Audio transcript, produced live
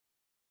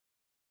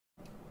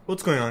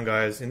What's going on,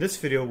 guys? In this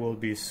video we'll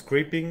be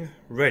scraping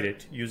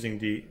Reddit using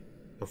the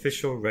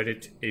official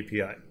Reddit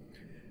API.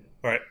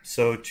 Alright,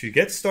 so to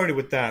get started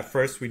with that,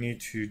 first we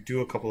need to do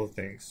a couple of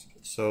things.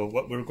 So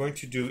what we're going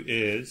to do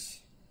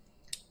is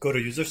go to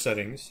user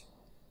settings,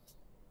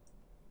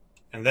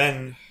 and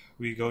then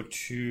we go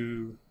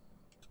to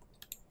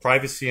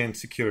privacy and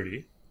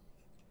security.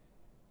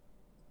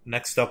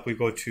 Next up we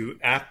go to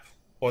app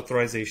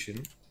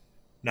authorization.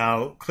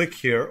 Now click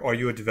here, are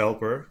you a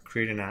developer?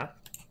 Create an app.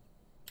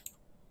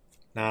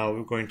 Now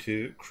we're going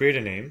to create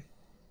a name.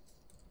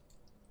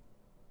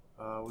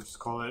 We'll just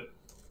call it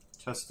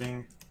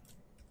testing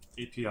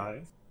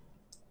API.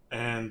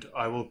 And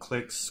I will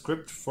click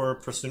script for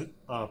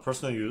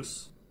personal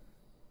use.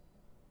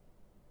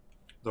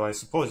 Though I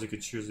suppose you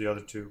could choose the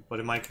other two,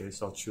 but in my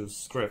case I'll choose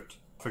script.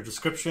 For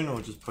description,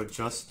 we'll just put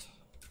just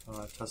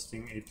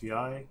testing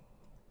API.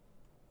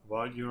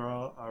 About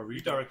your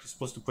redirect, you're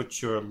supposed to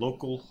put your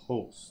local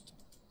host.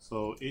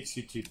 So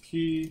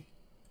HTTP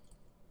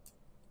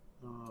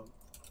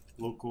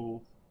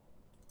local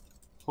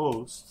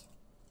host,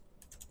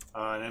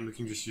 and then we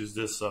can just use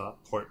this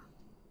port.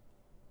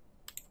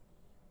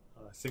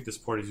 I think this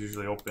port is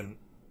usually open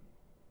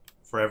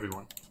for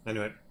everyone.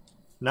 Anyway,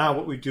 now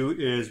what we do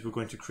is we're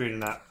going to create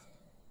an app.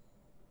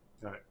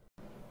 Alright.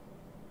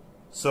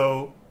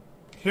 So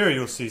here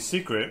you'll see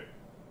secret,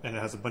 and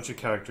it has a bunch of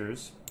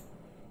characters,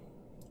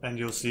 and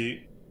you'll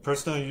see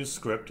personal use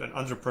script, and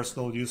under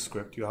personal use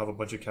script you have a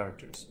bunch of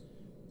characters.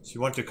 So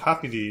you want to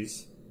copy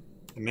these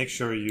and make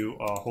sure you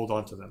hold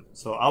on to them.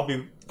 So I'll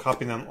be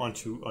copying them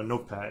onto a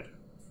notepad.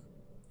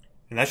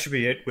 And that should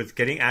be it with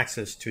getting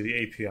access to the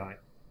API.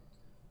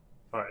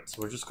 Alright,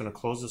 so we're just going to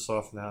close this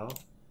off now.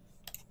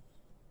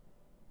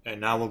 And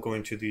now we'll go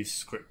into the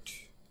script.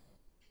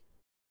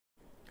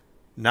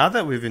 Now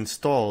that we've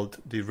installed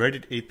the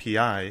Reddit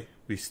API,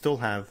 we still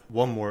have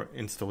one more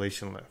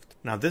installation left.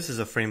 Now this is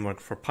a framework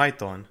for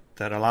Python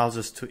that allows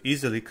us to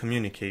easily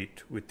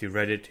communicate with the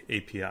Reddit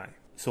API.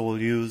 So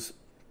we'll use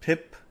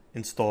pip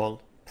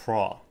install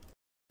praw,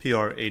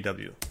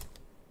 P-R-A-W.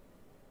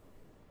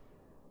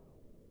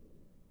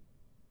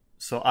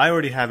 So I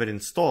already have it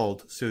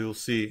installed, so you'll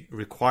see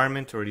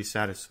requirement already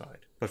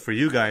satisfied. But for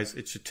you guys,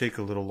 it should take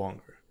a little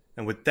longer.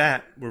 And with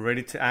that, we're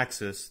ready to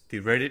access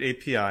the Reddit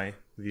API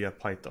via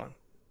Python.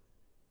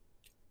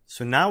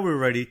 So now we're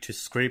ready to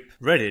scrape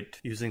Reddit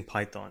using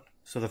Python.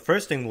 So the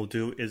first thing we'll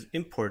do is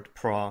import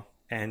praw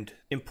and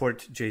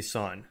import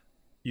JSON.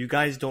 You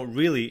guys don't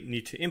really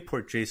need to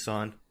import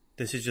JSON.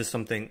 This is just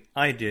something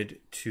I did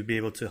to be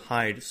able to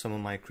hide some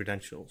of my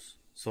credentials.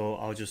 So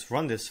I'll just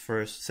run this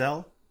first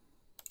cell.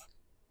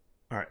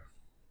 Alright.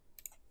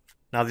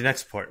 Now the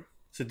next part.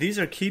 So these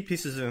are key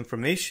pieces of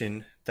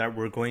information that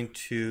we're going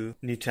to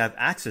need to have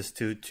access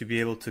to be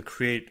able to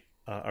create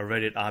a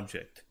Reddit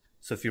object.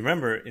 So if you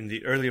remember in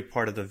the earlier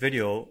part of the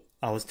video,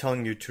 I was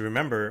telling you to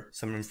remember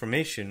some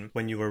information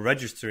when you were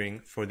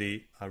registering for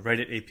the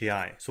Reddit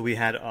API. So we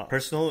had a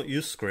personal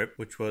use script,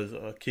 which was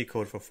a key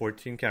code for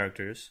 14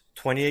 characters,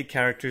 28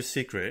 characters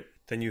secret,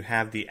 then you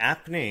have the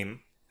app name,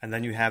 and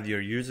then you have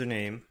your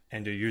username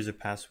and your user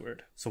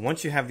password. So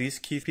once you have these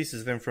key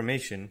pieces of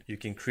information, you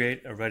can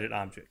create a Reddit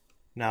object.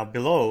 Now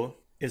below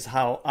is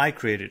how I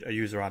created a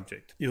user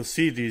object. You'll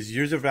see these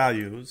user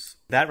values.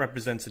 That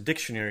represents a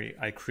dictionary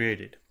I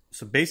created.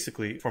 So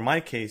basically, for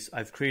my case,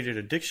 I've created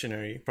a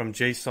dictionary from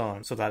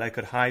JSON so that I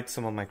could hide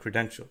some of my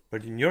credentials.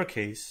 But in your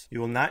case, you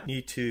will not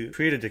need to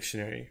create a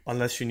dictionary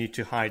unless you need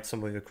to hide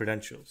some of your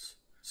credentials.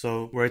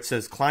 So where it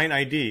says client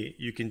ID,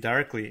 you can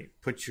directly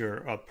put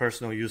your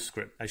personal use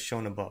script as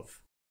shown above.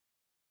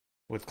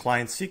 With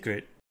client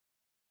secret,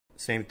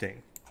 same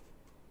thing.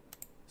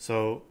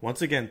 So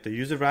once again, the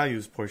user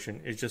values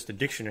portion is just a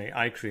dictionary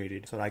I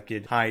created so that I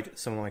could hide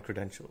some of my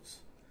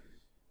credentials.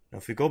 Now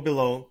if we go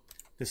below,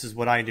 this is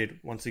what I did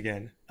once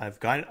again. I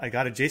got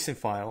a JSON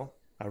file,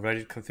 a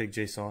Reddit config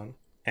JSON,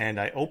 and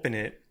I open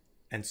it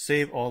and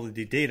save all of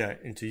the data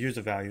into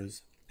user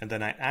values, and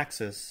then I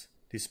access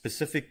the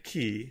specific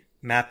key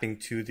mapping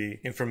to the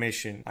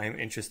information I am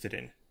interested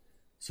in.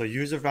 So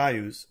user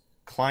values,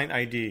 client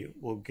ID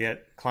will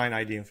get client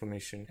ID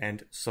information,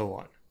 and so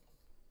on.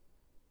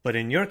 But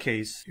in your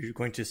case, you're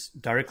going to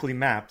directly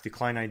map the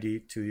client ID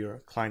to your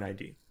client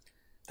ID.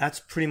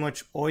 That's pretty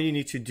much all you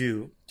need to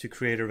do to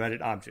create a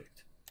Reddit object.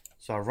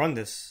 So I'll run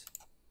this,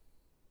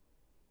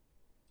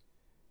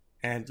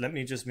 and let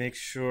me just make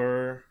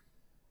sure.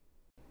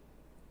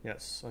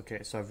 Yes,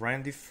 okay, so I've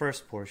ran the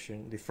first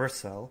portion, the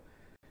first cell,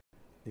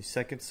 the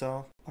second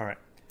cell. All right,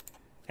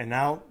 and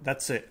now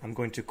that's it. I'm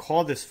going to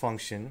call this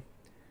function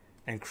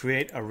and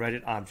create a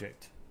Reddit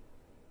object.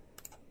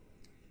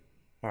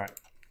 All right,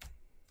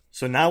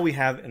 so now we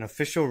have an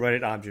official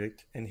Reddit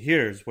object, and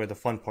here's where the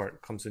fun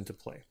part comes into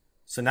play.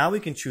 So now we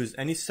can choose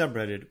any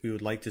subreddit we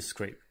would like to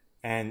scrape.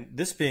 And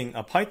this being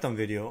a Python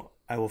video,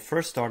 I will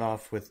first start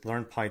off with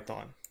learn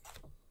Python.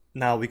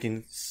 Now we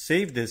can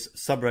save this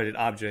subreddit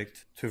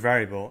object to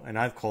variable, and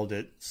I've called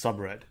it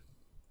subred.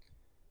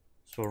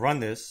 So we'll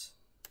run this,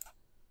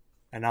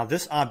 And now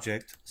this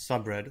object,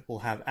 subred, will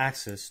have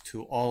access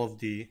to all of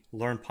the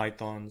Learn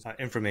Python's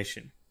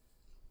information.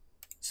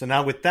 So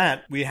now with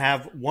that, we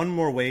have one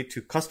more way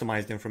to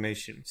customize the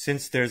information.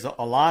 Since there's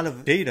a lot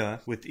of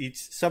data with each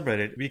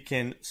subreddit, we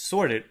can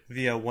sort it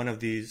via one of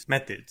these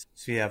methods.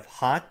 So we have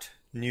hot,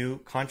 new,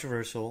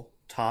 controversial,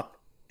 top,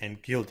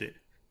 and gilded.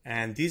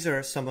 And these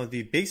are some of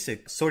the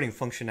basic sorting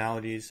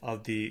functionalities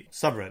of the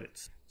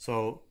subreddits.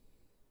 So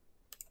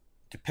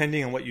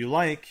depending on what you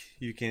like,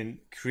 you can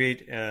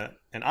create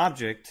an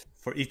object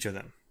for each of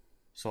them.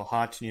 So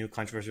hot, new,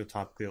 controversial,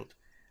 top, guild.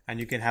 And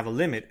you can have a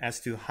limit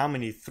as to how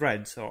many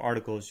threads or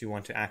articles you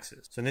want to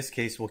access. So in this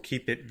case, we'll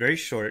keep it very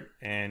short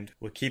and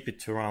we'll keep it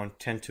to around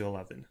 10 to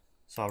 11.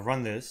 So I'll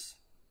run this.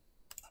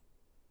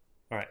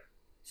 All right,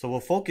 so we'll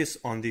focus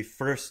on the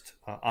first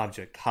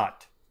object,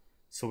 hot.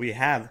 So we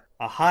have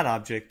a hot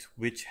object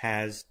which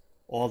has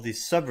all the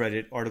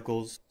subreddit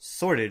articles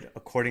sorted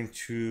according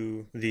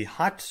to the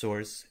hot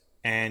source,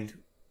 and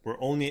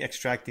we're only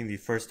extracting the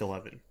first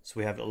 11. So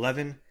we have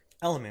 11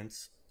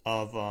 elements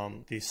of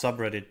the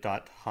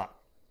subreddit.hot.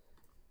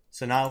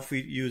 So now if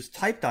we use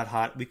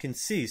type.hot, we can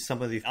see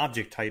some of the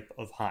object type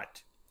of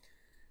hot.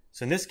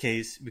 So in this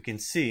case, we can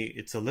see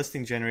it's a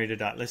listing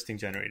generator.listing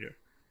generator.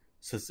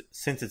 So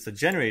since it's a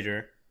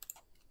generator,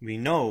 we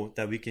know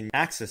that we can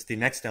access the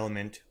next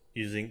element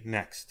using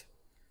next.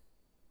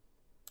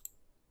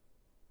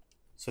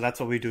 So that's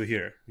what we do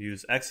here. We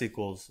use x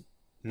equals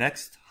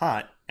next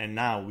hot, and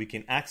now we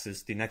can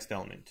access the next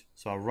element.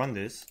 So I'll run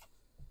this.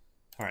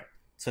 All right.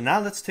 So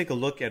now let's take a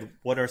look at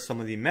what are some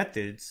of the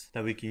methods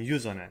that we can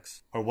use on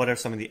X, or what are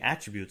some of the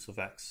attributes of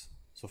X.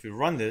 So if we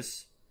run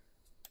this,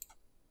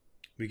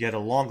 we get a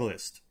long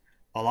list.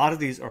 A lot of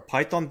these are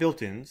Python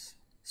built-ins,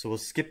 so we'll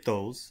skip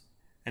those.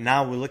 And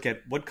now we'll look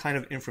at what kind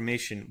of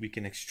information we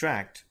can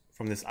extract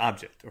from this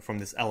object or from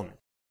this element.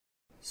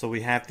 So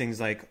we have things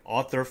like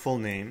author full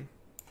name,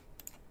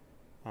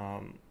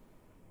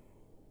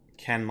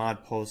 can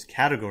mod post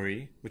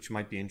category, which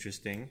might be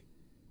interesting.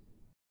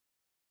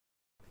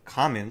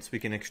 Comments, we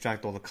can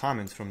extract all the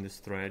comments from this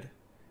thread,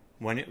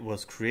 when it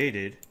was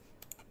created,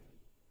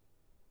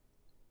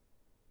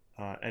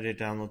 edit,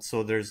 download.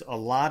 So there's a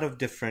lot of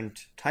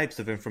different types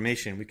of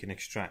information we can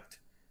extract.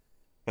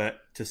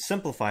 But to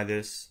simplify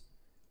this,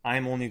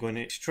 I'm only going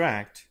to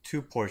extract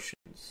two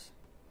portions.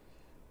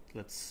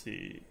 Let's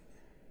see.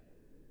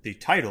 The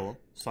title,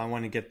 so I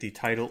want to get the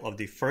title of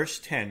the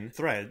first 10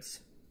 threads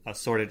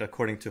sorted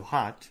according to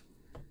hot,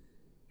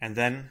 and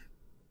then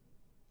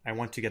I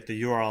want to get the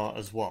URL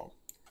as well.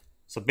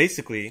 So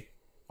basically,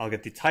 I'll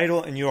get the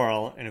title and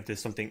URL, and if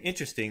there's something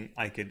interesting,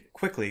 I could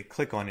quickly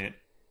click on it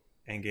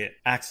and get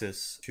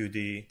access to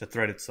the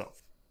thread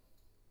itself.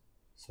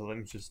 So let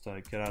me just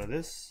get out of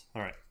this.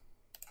 All right.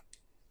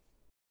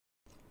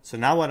 So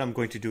now what I'm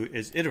going to do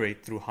is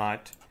iterate through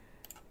hot,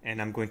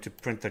 and I'm going to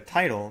print the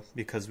title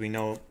because we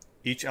know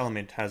each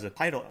element has a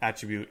title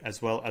attribute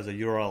as well as a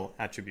URL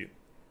attribute.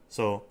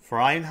 So for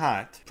I in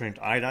hot, print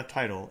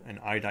i.title and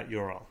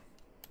i.url.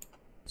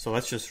 So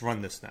let's just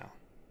run this now.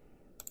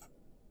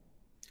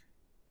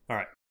 All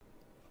right.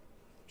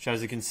 So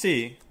as you can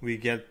see, we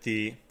get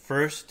the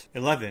first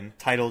 11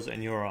 titles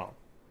and URL.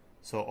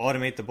 So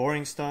automate the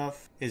boring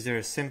stuff. Is there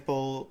a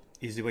simple,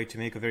 easy way to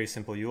make a very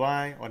simple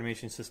UI?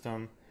 Automation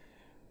system.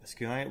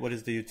 SQLite. What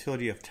is the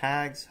utility of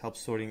tags? Help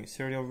sorting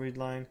serial read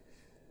line.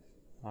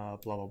 Blah,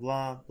 blah,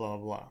 blah, blah,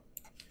 blah.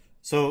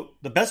 So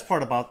the best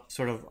part about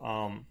sort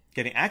of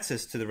getting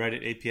access to the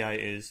Reddit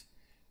API is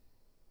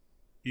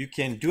you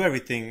can do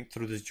everything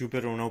through this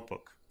Jupyter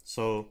notebook.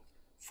 So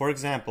for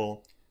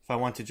example, if I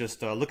want to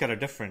just look at a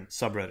different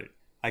subreddit,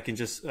 I can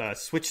just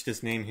switch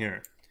this name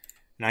here.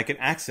 And I can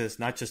access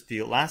not just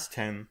the last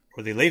 10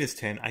 or the latest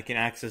 10, I can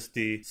access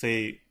the,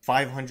 say,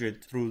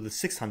 500 through the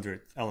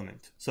 600th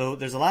element. So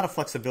there's a lot of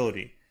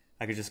flexibility.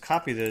 I could just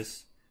copy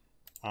this,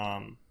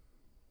 and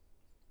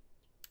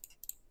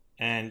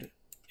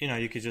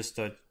you could just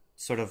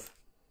sort of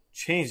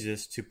change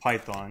this to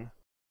Python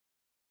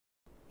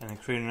and then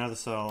create another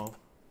cell.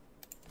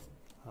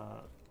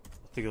 I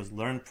think it was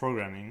learn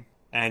programming.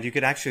 And you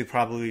could actually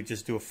probably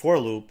just do a for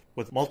loop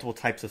with multiple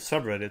types of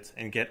subreddits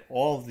and get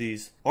all of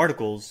these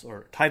articles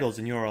or titles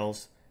and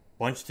URLs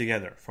bunched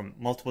together from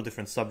multiple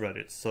different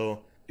subreddits.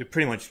 So you're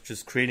pretty much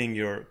just creating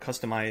your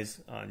customized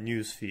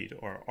news feed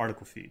or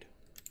article feed.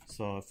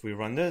 So if we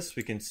run this,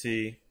 we can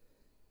see,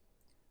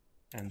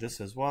 and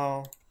this as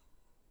well.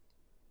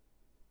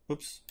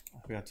 Oops,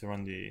 I forgot to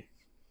run the,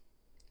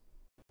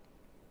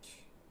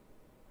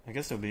 I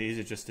guess it would be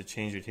easier just to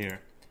change it here.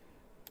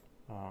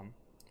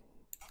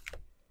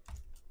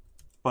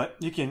 But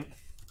you can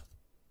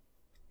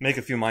make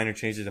a few minor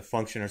changes to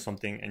function or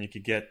something, and you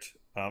could get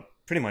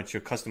pretty much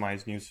your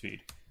customized newsfeed.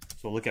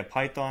 So we'll look at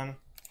Python.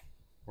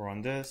 We'll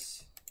run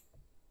this.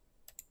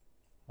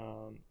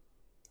 Now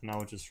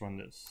we'll just run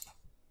this.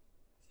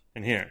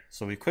 And here,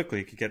 so we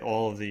quickly could get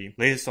all of the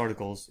latest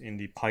articles in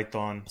the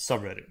Python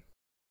subreddit.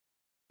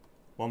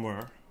 One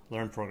more,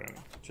 learn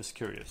programming. Just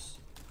curious.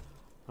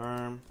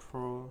 Learn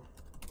programming.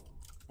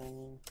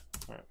 All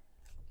right.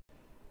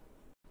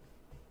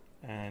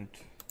 And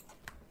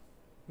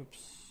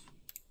Oops.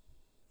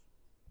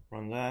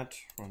 Run that,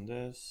 run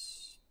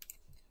this.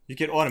 You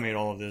can automate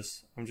all of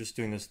this. I'm just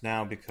doing this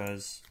now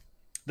because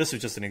this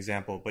is just an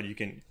example, but you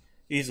can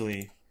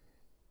easily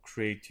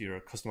create your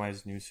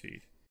customized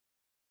newsfeed.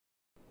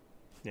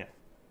 Yeah.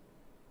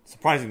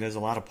 Surprising, there's a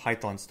lot of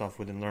Python stuff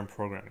within Learn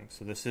Programming.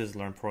 So this is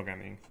Learn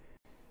Programming.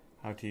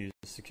 How to use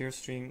the secure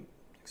stream,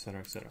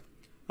 etc., etc.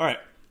 All right.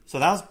 So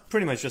that was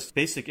pretty much just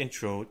basic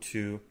intro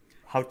to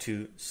how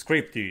to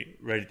scrape the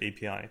Reddit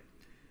API.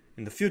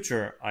 In the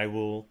future, I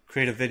will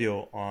create a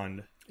video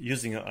on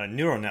using a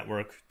neural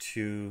network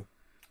to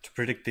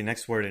predict the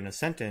next word in a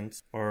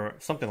sentence or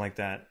something like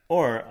that.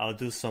 Or I'll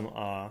do some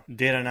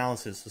data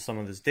analysis of some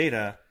of this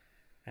data,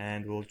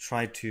 and we'll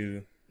try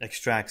to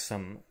extract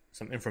some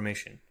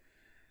information.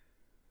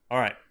 All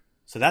right,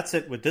 so that's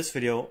it with this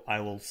video.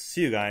 I will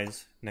see you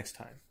guys next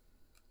time.